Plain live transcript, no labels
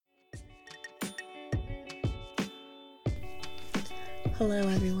Hello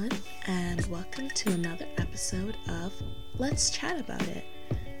everyone, and welcome to another episode of Let's Chat About It.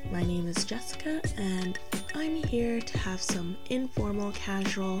 My name is Jessica, and I'm here to have some informal,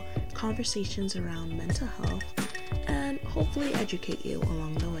 casual conversations around mental health and hopefully educate you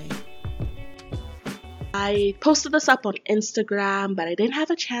along the way. I posted this up on Instagram, but I didn't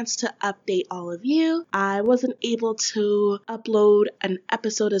have a chance to update all of you. I wasn't able to upload an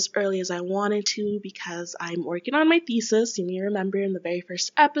episode as early as I wanted to because I'm working on my thesis. You may remember in the very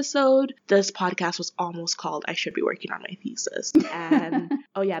first episode, this podcast was almost called I Should Be Working on My Thesis. And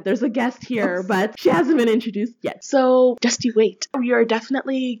oh yeah, there's a guest here, but she hasn't been introduced yet. So just you wait. We are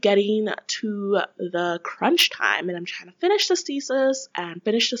definitely getting to the crunch time, and I'm trying to finish this thesis and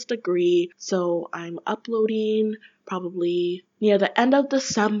finish this degree. So I'm uploading probably near the end of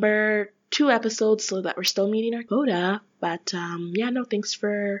December 2 episodes so that we're still meeting our quota. But thanks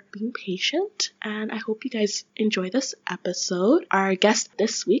for being patient, and I hope you guys enjoy this episode. Our guest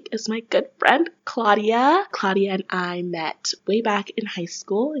this week is my good friend, Claudia. Claudia and I met way back in high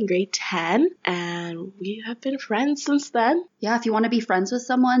school in grade 10, and we have been friends since then. Yeah, if you want to be friends with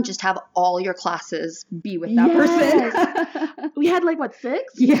someone, just have all your classes be with that person. We had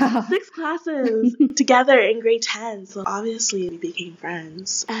 6? Yeah. 6 classes together in grade 10, so obviously we became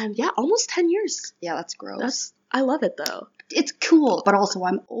friends. And yeah, almost 10 years. Yeah, that's gross. I love it though. It's cool, but also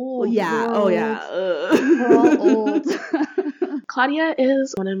I'm old. Yeah. We're Oh yeah. We're all old. Claudia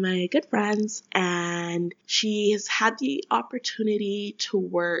is one of my good friends, and she has had the opportunity to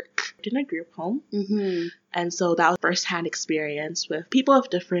work in a group home. Mm-hmm. And so that was first-hand experience with people of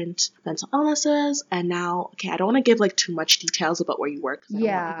different mental illnesses. And now, I don't want to give too much details about where you work because I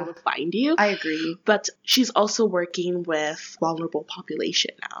don't want people to find you. I agree. But she's also working with vulnerable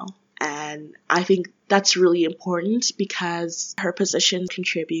population now. And I think that's really important because her position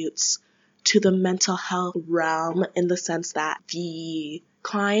contributes to the mental health realm in the sense that the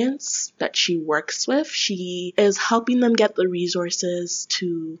clients that she works with, she is helping them get the resources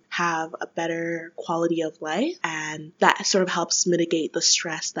to have a better quality of life, and that sort of helps mitigate the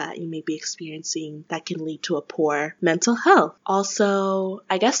stress that you may be experiencing that can lead to a poor mental health. Also,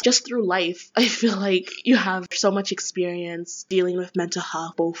 I guess just through life, I feel like you have so much experience dealing with mental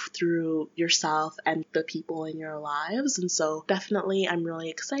health both through yourself and the people in your lives, and so definitely I'm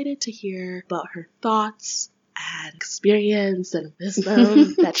really excited to hear about her thoughts and experience and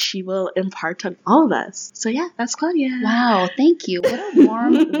wisdom that she will impart on all of us. So yeah, that's Claudia. Wow, thank you. What a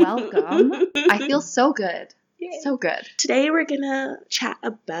warm welcome. I feel so good. Yay. So good. Today we're gonna chat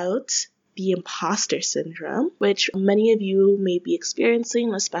about the imposter syndrome, which many of you may be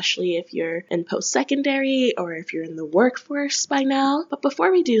experiencing, especially if you're in post-secondary or if you're in the workforce by now. But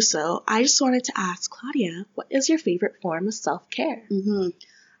before we do so, I just wanted to ask Claudia, what is your favorite form of self-care? Mm-hmm.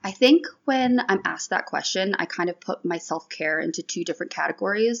 I think when I'm asked that question, I kind of put my self-care into 2 different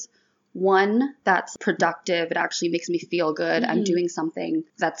categories. One that's productive. It actually makes me feel good. I'm doing something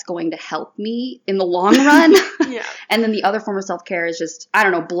that's going to help me in the long run. Yeah. And then the other form of self-care is just,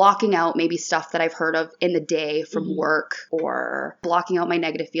 blocking out maybe stuff that I've heard of in the day from work, or blocking out my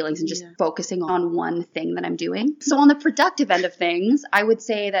negative feelings and just focusing on one thing that I'm doing. So on the productive end of things, I would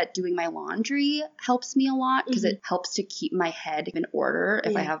say that doing my laundry helps me a lot because it helps to keep my head in order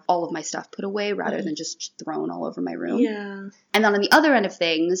if I have all of my stuff put away rather than just thrown all over my room. Yeah. And then on the other end of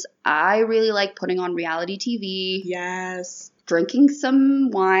things, I really like putting on reality TV. Yes. Drinking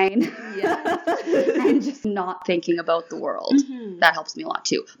some wine. Yes. And just not thinking about the world. That helps me a lot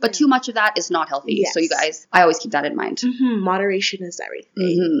too. But too much of that is not healthy. Yes. So you guys, I always keep that in mind. Moderation is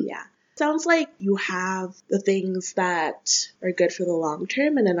everything. Yeah. Sounds like you have the things that are good for the long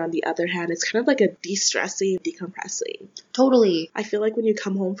term, and then on the other hand, it's kind of like a de-stressing, decompressing. Totally. I feel like when you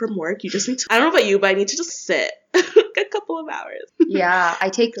come home from work, you just need to, I don't know about you, but I need to just sit a couple of hours. Yeah, I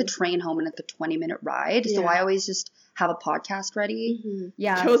take the train home and it's a 20-minute ride, so I always just have a podcast ready.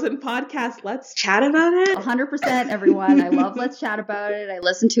 Yeah. Chosen podcast, let's chat about it. 100%, everyone. I love Let's Chat About It. I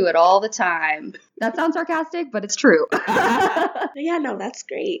listen to it all the time. That sounds sarcastic, but it's true. Yeah, no, that's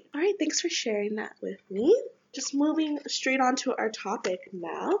great. All right, thanks for sharing that with me. Just moving straight on to our topic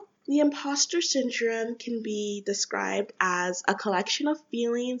now. The imposter syndrome can be described as a collection of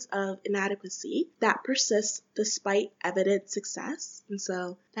feelings of inadequacy that persists despite evident success. And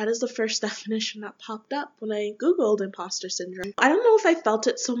so that is the first definition that popped up when I Googled imposter syndrome. I don't know if I felt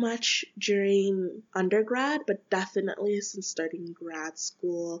it so much during undergrad, but definitely since starting grad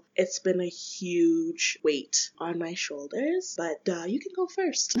school, it's been a huge weight on my shoulders. But you can go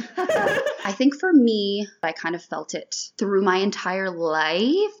first. I think for me, I kind of felt it through my entire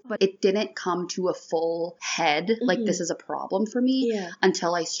life, but it didn't come to a full head, like this is a problem for me,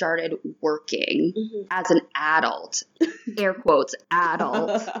 until I started working as an adult. Air quotes,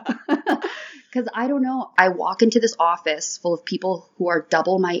 adult. Because I don't know, I walk into this office full of people who are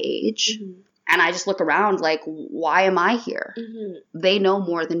double my age. And I just look around like, why am I here? They know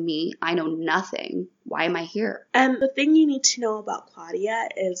more than me. I know nothing. Why am I here? And the thing you need to know about Claudia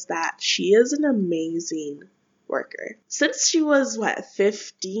is that she is an amazing worker. Since she was,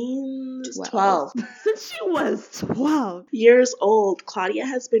 15? 12. Since she was 12 years old, Claudia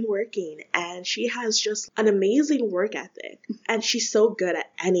has been working, and she has just an amazing work ethic. And she's so good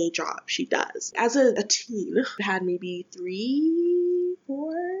at any job she does. As a teen, I had maybe 3,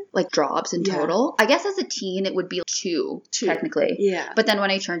 4... like jobs in total. I guess as a teen it would be two technically. Yeah. But then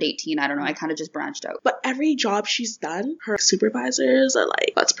when I turned 18, I don't know, I kind of just branched out. But every job she's done, her supervisors are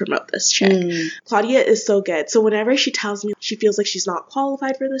like, let's promote this chick. Claudia is so good. So whenever she tells me she feels like she's not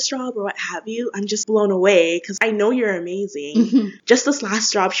qualified for this job or what have you, I'm just blown away because I know you're amazing. Just this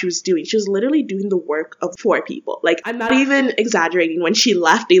last job she was literally doing the work of 4 people. Like, I'm not even exaggerating. When she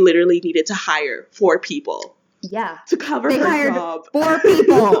left, they literally needed to hire 4 people. Yeah. To cover her job. 4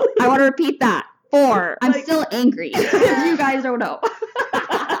 people. I want to repeat that. 4. I'm still angry. You guys don't know.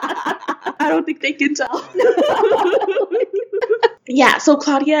 I don't think they can tell. Yeah, so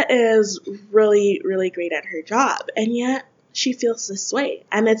Claudia is really, really great at her job. And yet she feels this way.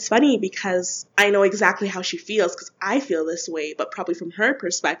 And it's funny because I know exactly how she feels because I feel this way. But probably from her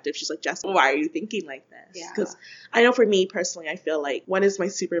perspective, she's like, Jess, why are you thinking like this? Because I know for me personally, I feel like, when is my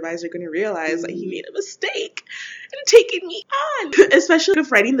supervisor going to realize that he made a mistake and taking me on? Especially with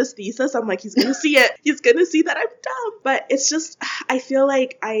writing this thesis, I'm like, he's going to see it. He's going to see that I'm dumb. But it's just, I feel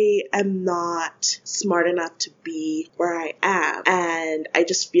like I am not smart enough to be where I am. And I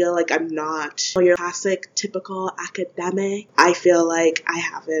just feel like I'm not your classic, typical academic. I feel like I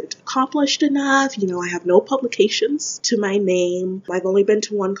haven't accomplished enough. I have no publications to my name. I've only been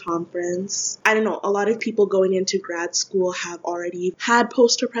to 1 conference. I don't know. A lot of people going into grad school have already had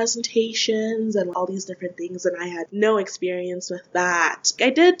poster presentations and all these different things, and I had no experience with that. I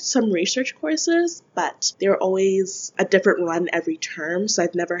did some research courses, but they were always a different run every term, so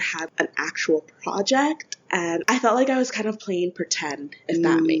I've never had an actual project. And I felt like I was kind of playing pretend, if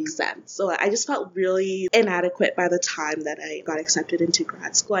that makes sense. So I just felt really inadequate by the time that I got accepted into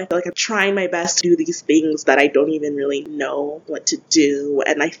grad school. I feel like I'm trying my best to do these things that I don't even really know what to do.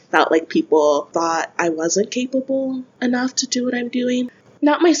 And I felt like people thought I wasn't capable enough to do what I'm doing.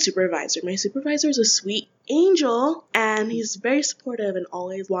 Not my supervisor. My supervisor is a sweet angel, and he's very supportive and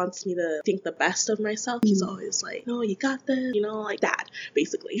always wants me to think the best of myself. He's always like, no, you got this, like that,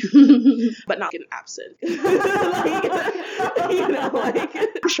 basically. But not getting absent.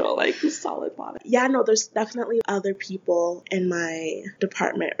 Actual, solid father. Yeah, no, there's definitely other people in my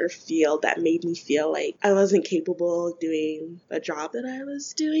department or field that made me feel like I wasn't capable of doing the job that I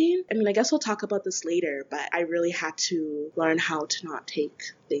was doing. I mean, I guess we'll talk about this later, but I really had to learn how to not take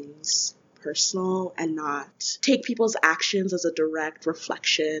things personal and not take people's actions as a direct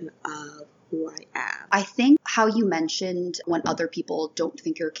reflection of who I am. I think how you mentioned when other people don't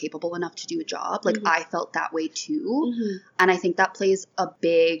think you're capable enough to do a job, I felt that way too. And I think that plays a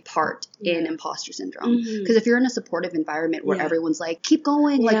big part in imposter syndrome. Because if you're in a supportive environment where everyone's like, keep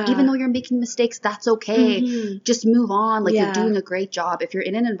going, even though you're making mistakes, that's okay. Just move on. You're doing a great job. If you're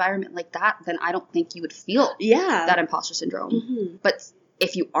in an environment like that, then I don't think you would feel that imposter syndrome. But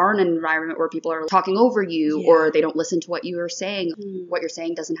if you are in an environment where people are talking over you or they don't listen to what you are saying, what you're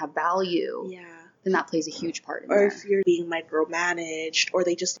saying doesn't have value, then that plays a huge part in Or if you're being micromanaged, or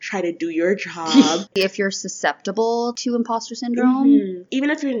they just try to do your job. If you're susceptible to imposter syndrome.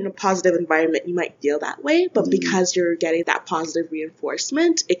 Even if you're in a positive environment, you might feel that way, but because you're getting that positive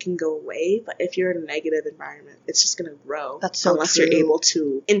reinforcement, it can go away. But if you're in a negative environment, it's just going to grow. That's so unless true. You're able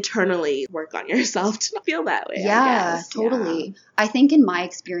to internally work on yourself to not feel that way. Yeah, totally. Yeah. I think in my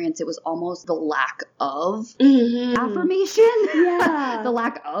experience, it was almost the lack of affirmation. Yeah. The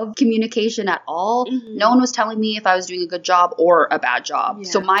lack of communication at all. No one was telling me if I was doing a good job or a bad job. Yeah.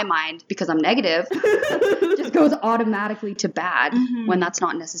 So my mind, because I'm negative, just goes automatically to bad when that's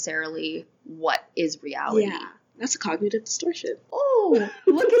not necessarily what is reality. Yeah. That's a cognitive distortion. Oh,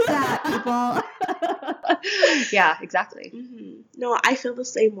 look at that, people. Yeah, exactly. No, I feel the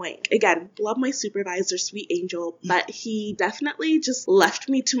same way. Again, love my supervisor, sweet angel, but he definitely just left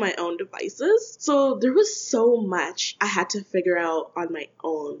me to my own devices. So there was so much I had to figure out on my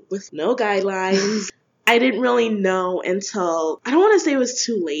own with no guidelines. I didn't really know until, I don't want to say it was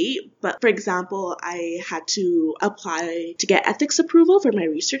too late, but for example, I had to apply to get ethics approval for my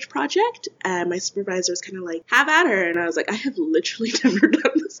research project, and my supervisor was kind of like, have at her. And I was like, I have literally never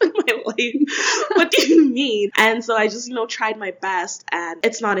done this in my life. What do you mean? And so I just, tried my best, and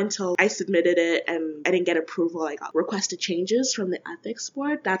it's not until I submitted it and I didn't get approval, I got requested changes from the ethics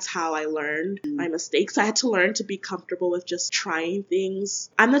board. That's how I learned my mistakes. I had to learn to be comfortable with just trying things.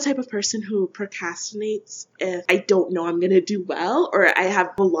 I'm the type of person who procrastinates if I don't know I'm going to do well, or I have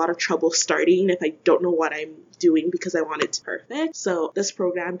a lot of trouble starting if I don't know what I'm doing because I want it to be perfect. So this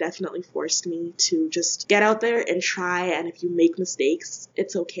program definitely forced me to just get out there and try, and if you make mistakes,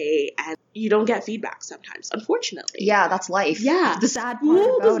 it's okay, and you don't get feedback sometimes, unfortunately. Yeah, that's life. Yeah. The sad part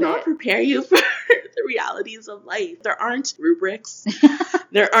School about does not it. prepare you for the realities of life. There aren't rubrics.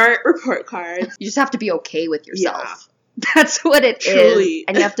 There aren't report cards. You just have to be okay with yourself. Yeah. That's what it Truly. is.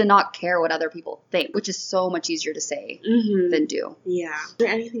 And you have to not care what other people think, which is so much easier to say than do. Yeah. Is there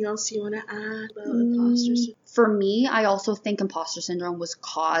anything else you want to add about imposter syndrome? For me, I also think imposter syndrome was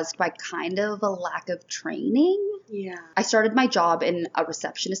caused by kind of a lack of training. Yeah. I started my job in a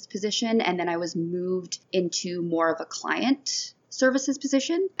receptionist position, and then I was moved into more of a client services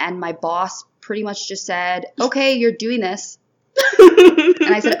position. And my boss pretty much just said, okay, you're doing this.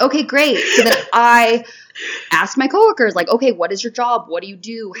 And I said, okay, great. So then I asked my coworkers, like, okay, what is your job? What do you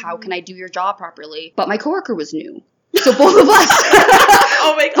do? How can I do your job properly? But my coworker was new. So both of us,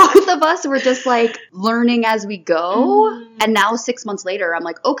 Oh my God. both of us were just like learning as we go. And now 6 months later, I'm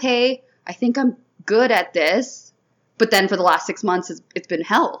like, okay, I think I'm good at this. But then for the last 6 months, it's been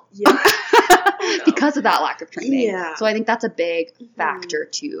hell. Yeah. Because of that lack of training. Yeah. So I think that's a big factor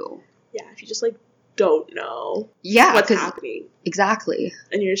too. Yeah. If you just don't know Yeah. what's 'cause- happening Exactly.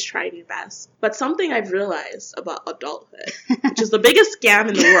 and you're just trying your best. But something I've realized about adulthood, which is the biggest scam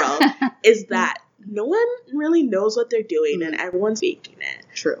in the world, is that no one really knows what they're doing and everyone's faking it.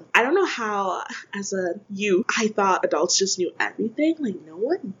 True. I don't know how, as a youth, I thought adults just knew everything. No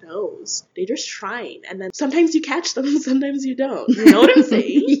one knows. They're just trying. And then sometimes you catch them, sometimes you don't. You know what I'm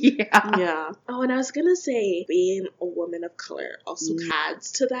saying? Yeah. Yeah. Oh, and I was gonna say, being a woman of color also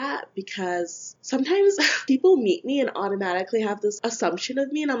adds to that, because sometimes people meet me and automatically have this assumption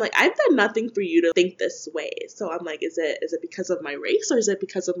of me, and I'm like, I've done nothing for you to think this way. So I'm like, is it because of my race, or is it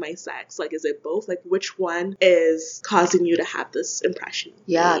because of my sex? Is it both? Which one is causing you to have this impression of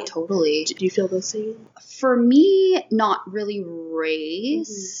Yeah, me? totally. Do you feel the same? For me, not really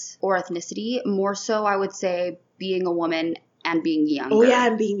race or ethnicity. More so, I would say being a woman and being younger. Oh yeah,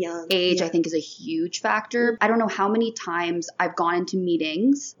 and being young. Age, Yeah. I think, is a huge factor. I don't know how many times I've gone into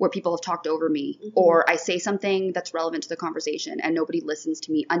meetings where people have talked over me, or I say something that's relevant to the conversation and nobody listens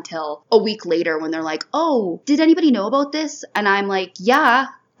to me until a week later when they're like, oh, did anybody know about this? And I'm like, yeah,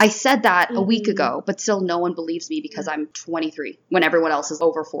 I said that a week ago, but still no one believes me because I'm 23 when everyone else is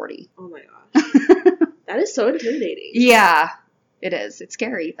over 40. Oh my gosh. That is so intimidating. Yeah, it is. It's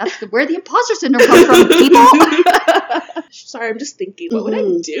scary. That's where the imposter syndrome comes from, people. Sorry, I'm just thinking, what would I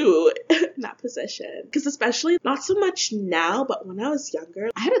do in that position? Because especially, not so much now, but when I was younger,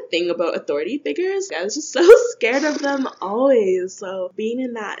 I had a thing about authority figures. I was just so scared of them always. So being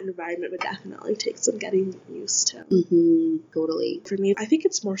in that environment would definitely take some getting used to. Totally. For me, I think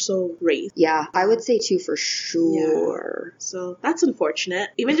it's more so race. Yeah, I would say too, for sure. So that's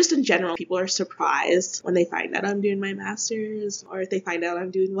unfortunate. Even just in general, people are surprised when they find out I'm doing my master's, or if they find out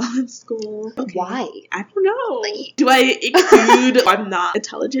I'm doing well in school. Okay. Why? I don't know. Do I include I'm not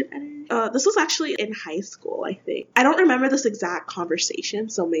intelligent at it? This was actually in high school, I think. I don't remember this exact conversation,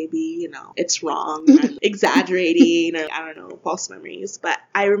 so maybe, it's wrong. I'm exaggerating, or I don't know, false memories. But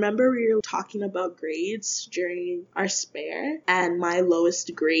I remember we were talking about grades during our spare, and my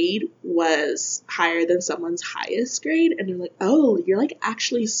lowest grade was higher than someone's highest grade. And they're like, oh, you're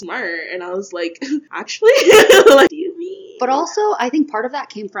actually smart. And I was like, actually? What do you mean? But also, I think part of that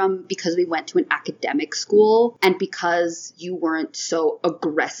came from because we went to an academic school and because you weren't so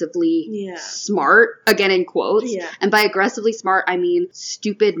aggressively smart, again in quotes. Yeah. And by aggressively smart, I mean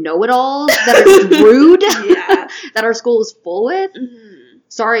stupid know-it-alls that are rude, that our school is full with.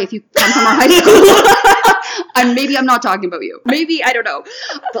 Sorry if you come from our high school. And maybe I'm not talking about you. Maybe, I don't know.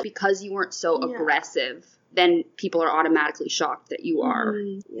 But because you weren't so aggressive, then people are automatically shocked that you are.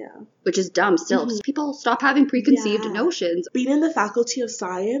 Which is dumb still. People stop having preconceived notions. Being in the faculty of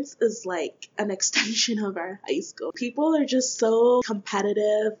science is like an extension of our high school. People are just so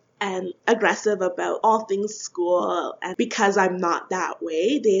competitive and aggressive about all things school, and because I'm not that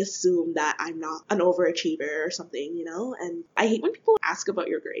way, they assume that I'm not an overachiever or something, and I hate when people ask about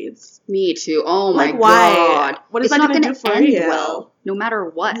your grades. Me too. Oh my why? God. What is it's that not going to gonna do for end you? well, no matter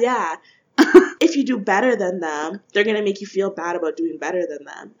what. Yeah. If you do better than them, they're going to make you feel bad about doing better than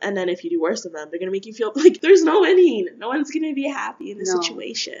them. And then if you do worse than them, they're going to make you feel like there's no winning. No one's going to be happy in this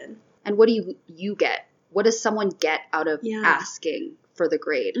situation. And what do you get? What does someone get out of asking for the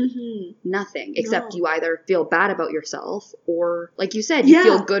grade? Nothing, except you either feel bad about yourself or, like you said, you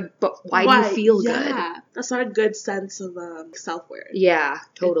feel good, but why do you feel good? That's not a good sense of self-worth. Yeah,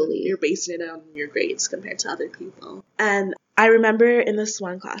 totally. You're basing it on your grades compared to other people. And I remember in this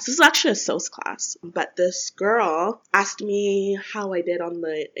one class, this is actually a SOS class, but this girl asked me how I did on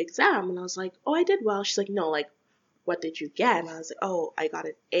the exam, and I was like, oh, I did well. She's like, no, like, what did you get? And I was like, oh, I got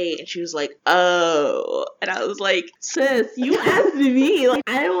an A. And she was like, oh. And I was like, sis, you asked me. Like,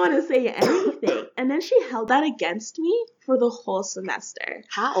 I didn't want to say anything. And then she held that against me for the whole semester.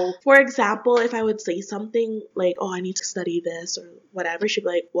 How? For example, if I would say something like, oh, I need to study this or whatever, she'd be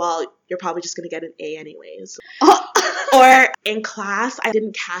like, well, you're probably just going to get an A anyways. Or in class, I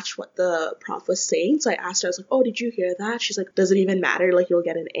didn't catch what the prof was saying. So I asked her, I was like, oh, did you hear that? She's like, does it even matter? Like, you'll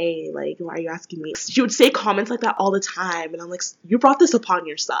get an A. Like, why are you asking me? She would say comments like that all the time. And I'm like, you brought this upon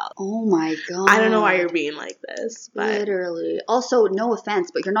yourself. Oh my God. I don't know why you're being like this. But literally. Also, no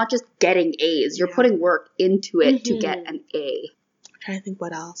offense, but you're not just getting A's. You're putting work into it to get an A. I'm trying to think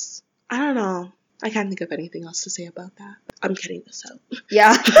what else. I don't know. I can't think of anything else to say about that. I'm cutting this out.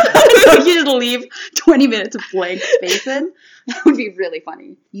 Yeah. You just leave 20 minutes of blank space in. That would be really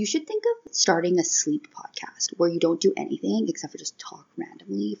funny. You should think of starting a sleep podcast where you don't do anything except for just talk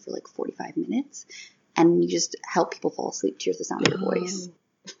randomly for like 45 minutes. And you just help people fall asleep to the sound of your voice.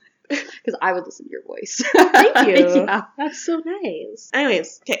 Because I would listen to your voice. Thank you. Yeah. That's so nice.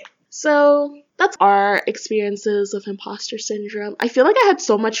 Anyways, okay. So that's our experiences of imposter syndrome. I feel like I had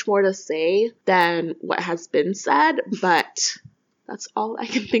so much more to say than what has been said, but that's all I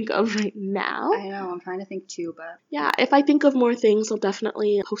can think of right now. I know, I'm trying to think too, but yeah, if I think of more things, I'll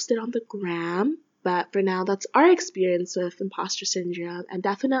definitely post it on the gram. But for now, that's our experience with imposter syndrome, and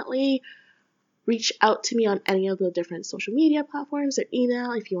definitely reach out to me on any of the different social media platforms or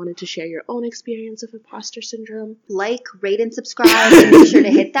email if you wanted to share your own experience of imposter syndrome. Like, rate, and subscribe, and make sure to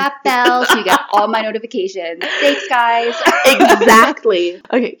hit that bell so you get all my notifications. Thanks, guys. Exactly.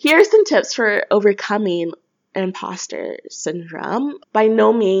 Okay, here are some tips for overcoming imposter syndrome. By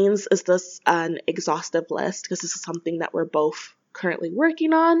no means is this an exhaustive list because this is something that we're both currently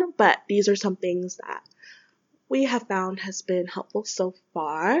working on, but these are some things that we have found has been helpful so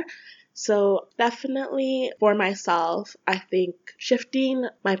far. So definitely for myself, I think shifting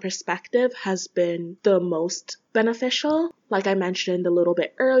my perspective has been the most beneficial. Like I mentioned a little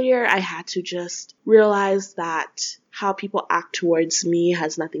bit earlier, I had to just realize that how people act towards me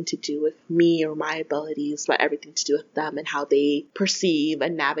has nothing to do with me or my abilities, but everything to do with them and how they perceive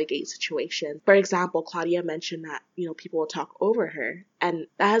and navigate situations. For example, Claudia mentioned that, people will talk over her, and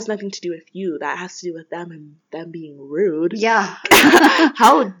that has nothing to do with you. That has to do with them and them being rude. Yeah.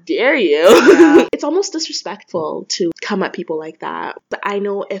 How dare you? Yeah. It's almost disrespectful to come at people like that. But I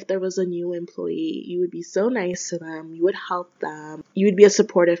know if there was a new employee, you would be so nice to them. You would help them. You would be a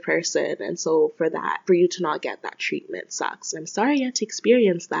supportive person. And so for you to not get that treatment sucks. I'm sorry you had to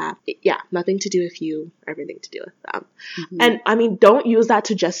experience that. Yeah, nothing to do with you, everything to do with them. Mm-hmm. And I mean, don't use that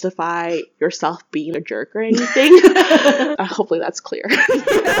to justify yourself being a jerk or anything. Hopefully that's clear.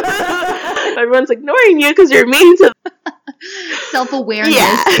 Everyone's ignoring you because you're mean to them.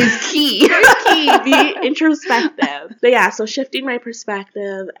 Self-awareness is key. Be introspective. But yeah, so shifting my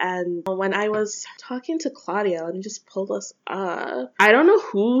perspective, and when I was talking to Claudia, let me just pull this up. I don't know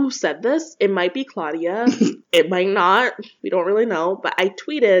who said this. It might be Claudia. It might not. We don't really know. But I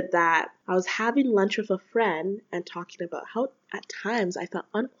tweeted that I was having lunch with a friend and talking about how at times I felt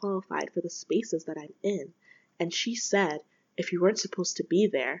unqualified for the spaces that I'm in. And she said, if you weren't supposed to be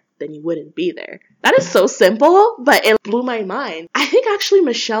there, then you wouldn't be there. That is so simple, but it blew my mind. I think actually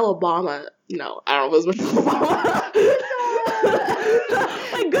Michelle Obama, no, I don't know if it was Michelle Obama.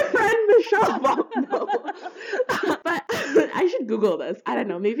 My good friend Michelle Obama, no. But I should Google this. I don't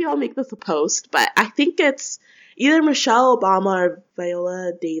know, maybe I'll make this a post, but I think it's either Michelle Obama or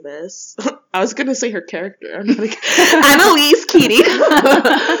Viola Davis. I was going to say her character. I'm Annalise Keating.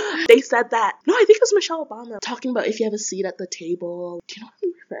 They said that. No, I think it was Michelle Obama talking about if you have a seat at the table. Do you know what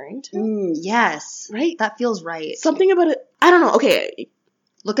I'm referring to? Yes. Right? That feels right. Something about it. I don't know. Okay.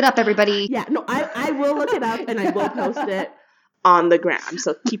 Look it up, everybody. Yeah, no, I will look it up and I will post it on the gram.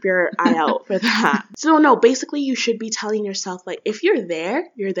 So keep your eye out for that. So no, basically you should be telling yourself, like, if you're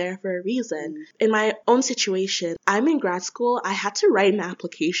there for a reason. In my own situation, I'm in grad school. I had to write an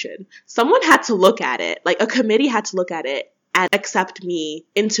application. Someone had to look at it. Like, a committee had to look at it. and accept me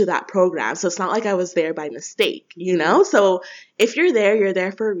into that program. So it's not like I was there by mistake, you know? So if you're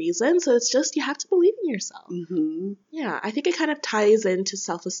there for a reason. So it's just, you have to believe in yourself. Mm-hmm. Yeah, I think it kind of ties into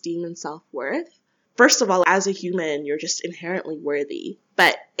self-esteem and self-worth. First of all, as a human, you're just inherently worthy.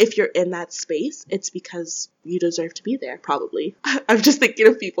 But if you're in that space, it's because you deserve to be there, probably. I'm just thinking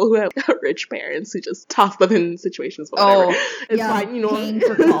of people who have rich parents who just toss them in situations, whatever. It's fine, you know. Paying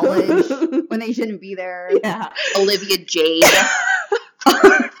for college when they shouldn't be there. Yeah. Olivia Jade.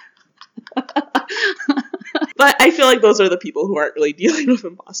 But I feel like those are the people who aren't really dealing with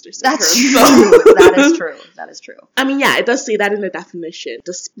imposter syndrome. That's true. That is true. That is true. I mean, yeah, it does say that in the definition,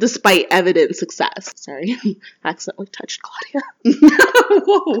 despite evident success. Sorry, I accidentally touched Claudia.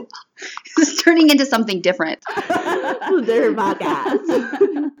 Whoa. It's turning into something different. Their podcast.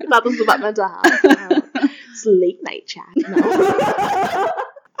 I thought this was about mental health. No. It's late night chat. No.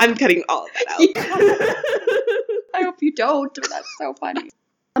 I'm cutting all of that out. I hope you don't. That's so funny.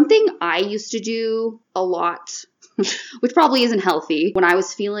 Something I used to do a lot, which probably isn't healthy, when I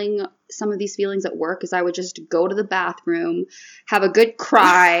was feeling some of these feelings at work, is I would just go to the bathroom, have a good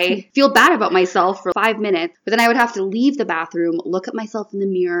cry, feel bad about myself for 5 minutes, but then I would have to leave the bathroom, look at myself in the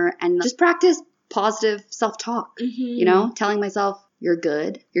mirror, and just practice positive self-talk, you know, telling myself, you're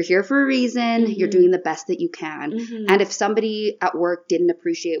good, you're here for a reason, you're doing the best that you can. And if somebody at work didn't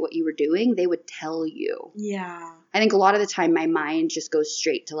appreciate what you were doing, they would tell you. Yeah. I think a lot of the time my mind just goes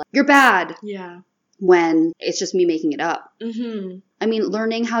straight to like, you're bad. Yeah. When it's just me making it up. Mm-hmm. I mean,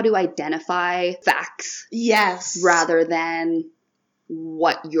 learning how to identify facts. Yes. Rather than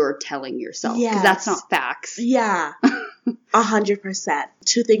what you're telling yourself. Yes. Because that's not facts. Yeah. 100%.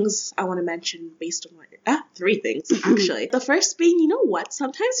 2 things I want to mention based on what 3 things, actually. The first being, you know what?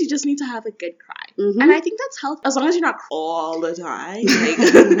 Sometimes you just need to have a good cry. And I think that's healthy. As long as you're not all the time.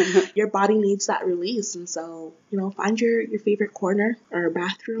 Like, your body needs that release. And so, you know, find your favorite corner or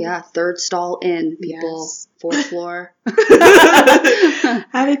bathroom. Yeah, 3rd stall in, people. Yes. 4th floor.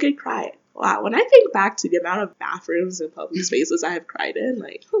 Have a good cry. Wow, when I think back to the amount of bathrooms and public spaces I have cried in,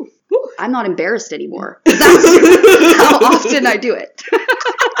 like, whew. I'm not embarrassed anymore. That's how often I do it.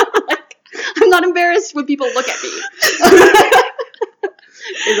 Like, I'm not embarrassed when people look at me.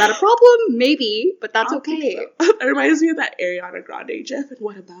 Is that a problem? Maybe, but that's okay. So. That reminds me of that Ariana Grande gif, and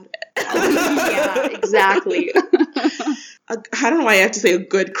what about it? Yeah, exactly. I don't know why I have to say a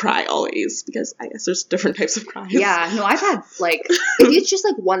good cry always, because I guess there's different types of cries. Yeah, no, I've had, like, if it's just,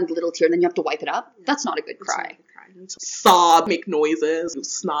 like, one little tear and then you have to wipe it up, that's not a good cry. Sob, make noises,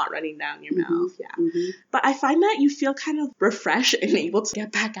 snot running down your mouth, yeah. But I find that you feel kind of refreshed and able to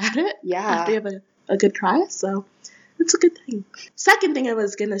get back at it. Yeah. After you have a good cry, so it's a good thing. Second thing I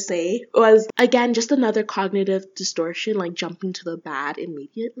was gonna say was, again, just another cognitive distortion, like jumping to the bad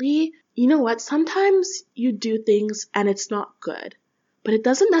immediately. You know what? Sometimes you do things and it's not good, but it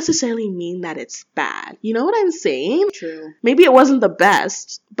doesn't necessarily mean that it's bad. You know what I'm saying? True. Maybe it wasn't the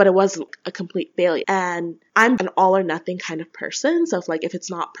best, but it wasn't a complete failure. And I'm an all or nothing kind of person. So if it's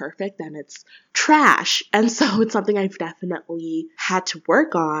not perfect, then it's trash. And so it's something I've definitely had to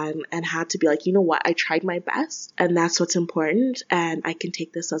work on and had to be like, you know what? I tried my best and that's what's important. And I can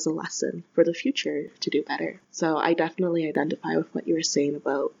take this as a lesson for the future to do better. So I definitely identify with what you were saying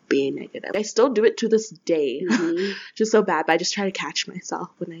about being negative. I still do it to this day. Just so bad, but I just try to catch myself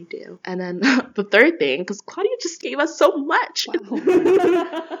when I do. And then the third thing, because Claudia just gave us so much.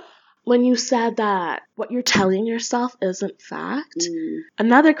 Wow. When you said that what you're telling yourself isn't fact,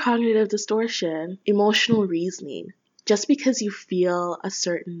 another cognitive distortion, emotional reasoning. Just because you feel a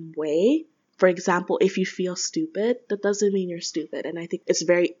certain way, for example, if you feel stupid, that doesn't mean you're stupid. And I think it's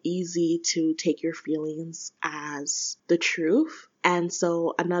very easy to take your feelings as the truth. And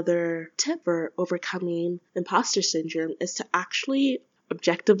so another tip for overcoming imposter syndrome is to actually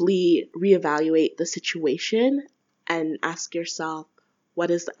objectively reevaluate the situation and ask yourself, what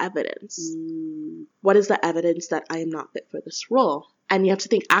is the evidence? What is the evidence that I am not fit for this role? And you have to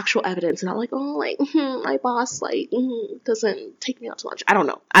think actual evidence, not like, oh, like, my boss, like, doesn't take me out to lunch. I don't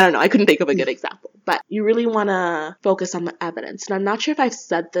know. I couldn't think of a good example. But you really want to focus on the evidence. And I'm not sure if I've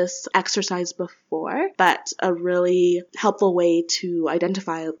said this exercise before, but a really helpful way to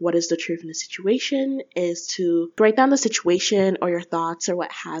identify what is the truth in a situation is to write down the situation or your thoughts or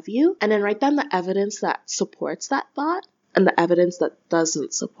what have you, and then write down the evidence that supports that thought and the evidence that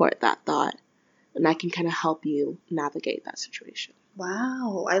doesn't support that thought. And that can kind of help you navigate that situation.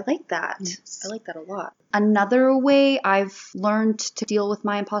 Wow, I like that. Yes. I like that a lot. Another way I've learned to deal with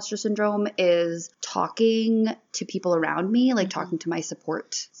my imposter syndrome is talking to people around me, like talking to my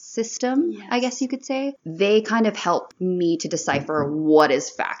support system, I guess you could say. They kind of help me to decipher what is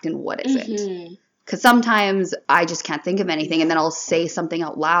fact and what isn't. Because sometimes I just can't think of anything, and then I'll say something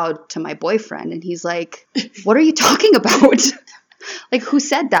out loud to my boyfriend, and he's like, what are you talking about? Like, who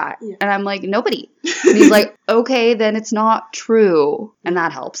said that? Yeah. And I'm like, nobody. And he's like, okay, then it's not true. And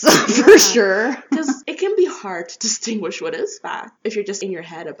that helps for sure. Because it can be hard to distinguish what is fact if you're just in your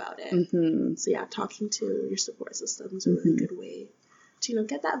head about it. Mm-hmm. So yeah, talking to your support system is a really good way to, you know,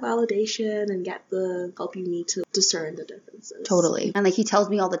 get that validation and get the help you need to discern the differences. Totally. And like, he tells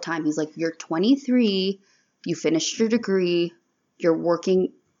me all the time, he's like, you're 23, you finished your degree, you're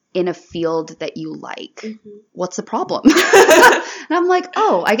working in a field that you like. Mm-hmm. What's the problem? And I'm like,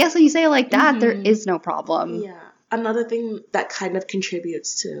 oh, I guess when you say it like that, there is no problem. Yeah. Another thing that kind of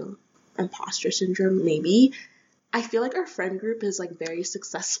contributes to imposter syndrome, maybe, I feel like our friend group is like very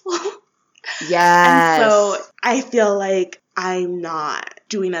successful. Yes. And so I feel like I'm not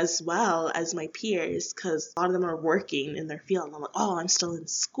doing as well as my peers because a lot of them are working in their field. And I'm like, oh, I'm still in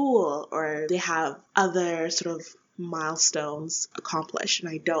school, or they have other sort of milestones accomplished and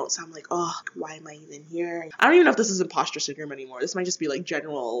I don't. So I'm like, oh, why am I even here? I don't even know if this is imposter syndrome anymore. This might just be like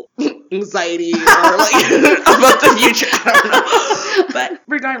general anxiety or like about the future. I don't know. But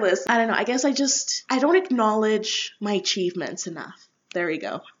regardless, I don't know. I guess I don't acknowledge my achievements enough. There we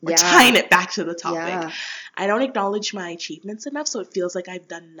go. We're tying it back to the topic. Yeah. I don't acknowledge my achievements enough, so it feels like I've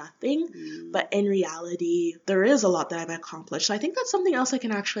done nothing. But in reality, there is a lot that I've accomplished. So I think that's something else that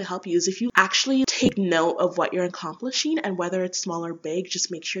can actually help you is if you actually take note of what you're accomplishing and whether it's small or big, just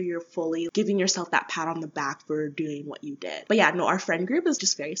make sure you're fully giving yourself that pat on the back for doing what you did. But yeah, no, our friend group is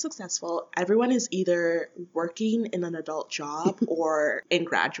just very successful. Everyone is either working in an adult job or in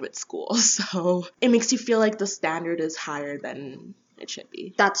graduate school. So it makes you feel like the standard is higher than it should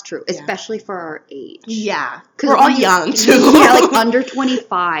be. That's true, especially for our age. Yeah. We're all young, too. Yeah, like under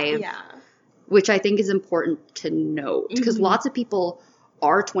 25. Yeah. Which I think is important to note. Because lots of people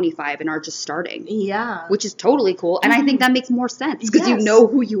are 25 and are just starting. Yeah. Which is totally cool. And I think that makes more sense. Because you know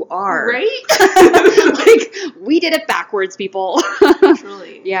who you are. Right? Like, we did it backwards, people.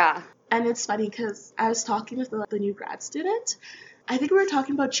 Truly. Yeah. And it's funny because I was talking with the new grad student. I think we were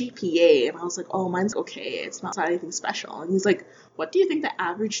talking about GPA, and I was like, oh, mine's okay. It's not anything special. And he's like, what do you think the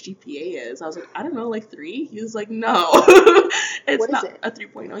average GPA is? I was like, I don't know, like 3? He was like, no. It's what not is it? A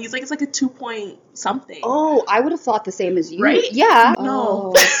 3.0. He's like, it's like a 2 point something. Oh, I would have thought the same as you. Right? Yeah.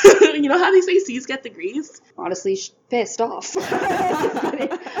 No. You know how they say C's get degrees? Honestly, pissed off.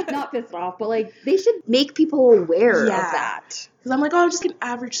 Not pissed off, but like, they should make people aware of that. Because I'm like, oh, I'm just an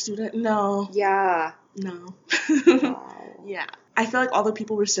average student. No. Yeah. No. Wow. Yeah. I feel like all the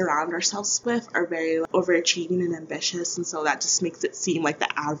people we surround ourselves with are very overachieving and ambitious, and so that just makes it seem like the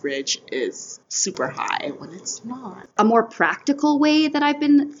average is super high when it's not. A more practical way that I've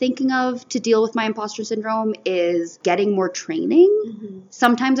been thinking of to deal with my imposter syndrome is getting more training.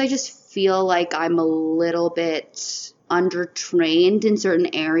 Sometimes I just feel like I'm a little bit undertrained in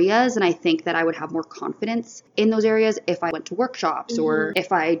certain areas, and I think that I would have more confidence in those areas if I went to workshops or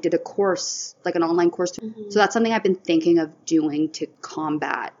if I did a course, like an online course. So that's something I've been thinking of doing to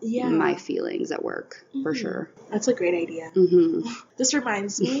combat my feelings at work, for sure. That's a great idea. This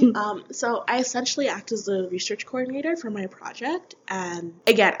reminds me, so I essentially act as the research coordinator for my project, and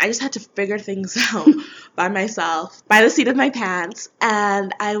again, I just had to figure things out by myself, by the seat of my pants,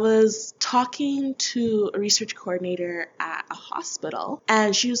 and I was talking to a research coordinator at a hospital,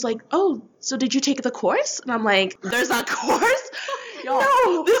 and she was like, oh, so did you take the course? And I'm like, there's a course?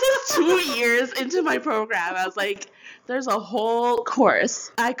 No, this is 2 years into my program. I was like, there's a whole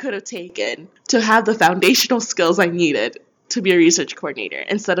course I could have taken to have the foundational skills I needed to be a research coordinator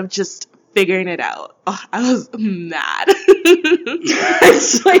instead of just figuring it out. Oh, I was mad.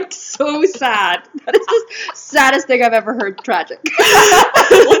 It's like so sad. That is the saddest thing I've ever heard. Tragic.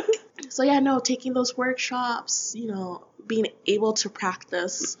 So yeah, no, taking those workshops, you know, being able to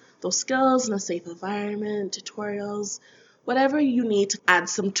practice those skills in a safe environment, tutorials, whatever you need to add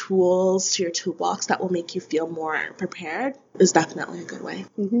some tools to your toolbox that will make you feel more prepared is definitely a good way.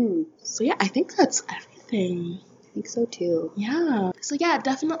 So yeah, I think that's everything. I think so too. Yeah. So yeah,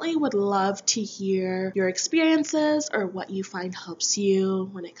 definitely would love to hear your experiences or what you find helps you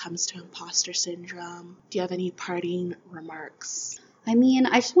when it comes to imposter syndrome. Do you have any parting remarks? I mean,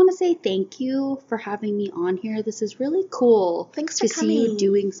 I just want to say thank you for having me on here. This is really cool. Thanks for coming. To see you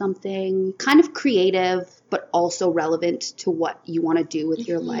doing something kind of creative, but also relevant to what you want to do with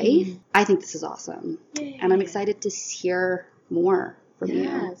your life. I think this is awesome. Yay. And I'm excited to hear more from you.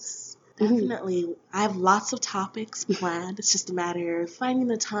 Yes, definitely. I have lots of topics planned. It's just a matter of finding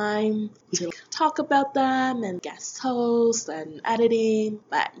the time to talk about them and guest hosts and editing.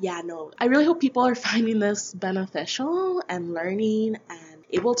 But yeah, no, I really hope people are finding this beneficial and learning and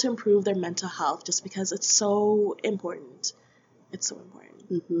able to improve their mental health just because it's so important. It's so important.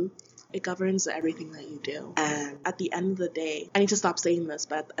 Mm-hmm. It governs everything that you do. And at the end of the day, I need to stop saying this,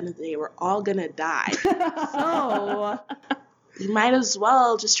 but at the end of the day, we're all gonna die. So you might as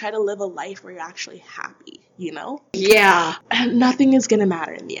well just try to live a life where you're actually happy, you know? Yeah. And nothing is gonna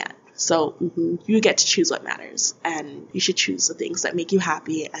matter in the end. So you get to choose what matters, and you should choose the things that make you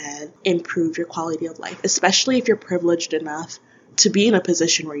happy and improve your quality of life, especially if you're privileged enough to be in a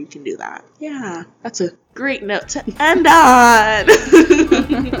position where you can do that. Yeah, that's a great note to end on.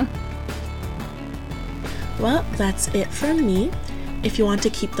 Well, that's it from me. If you want to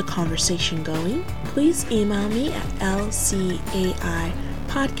keep the conversation going, please email me at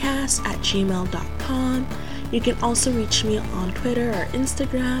lcaipodcast@gmail.com. You can also reach me on Twitter or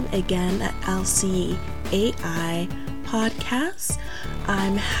Instagram, again at lcaipodcast.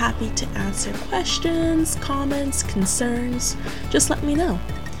 I'm happy to answer questions, comments, concerns. Just let me know.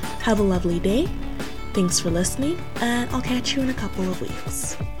 Have a lovely day. Thanks for listening, and I'll catch you in a couple of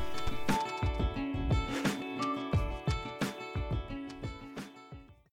weeks.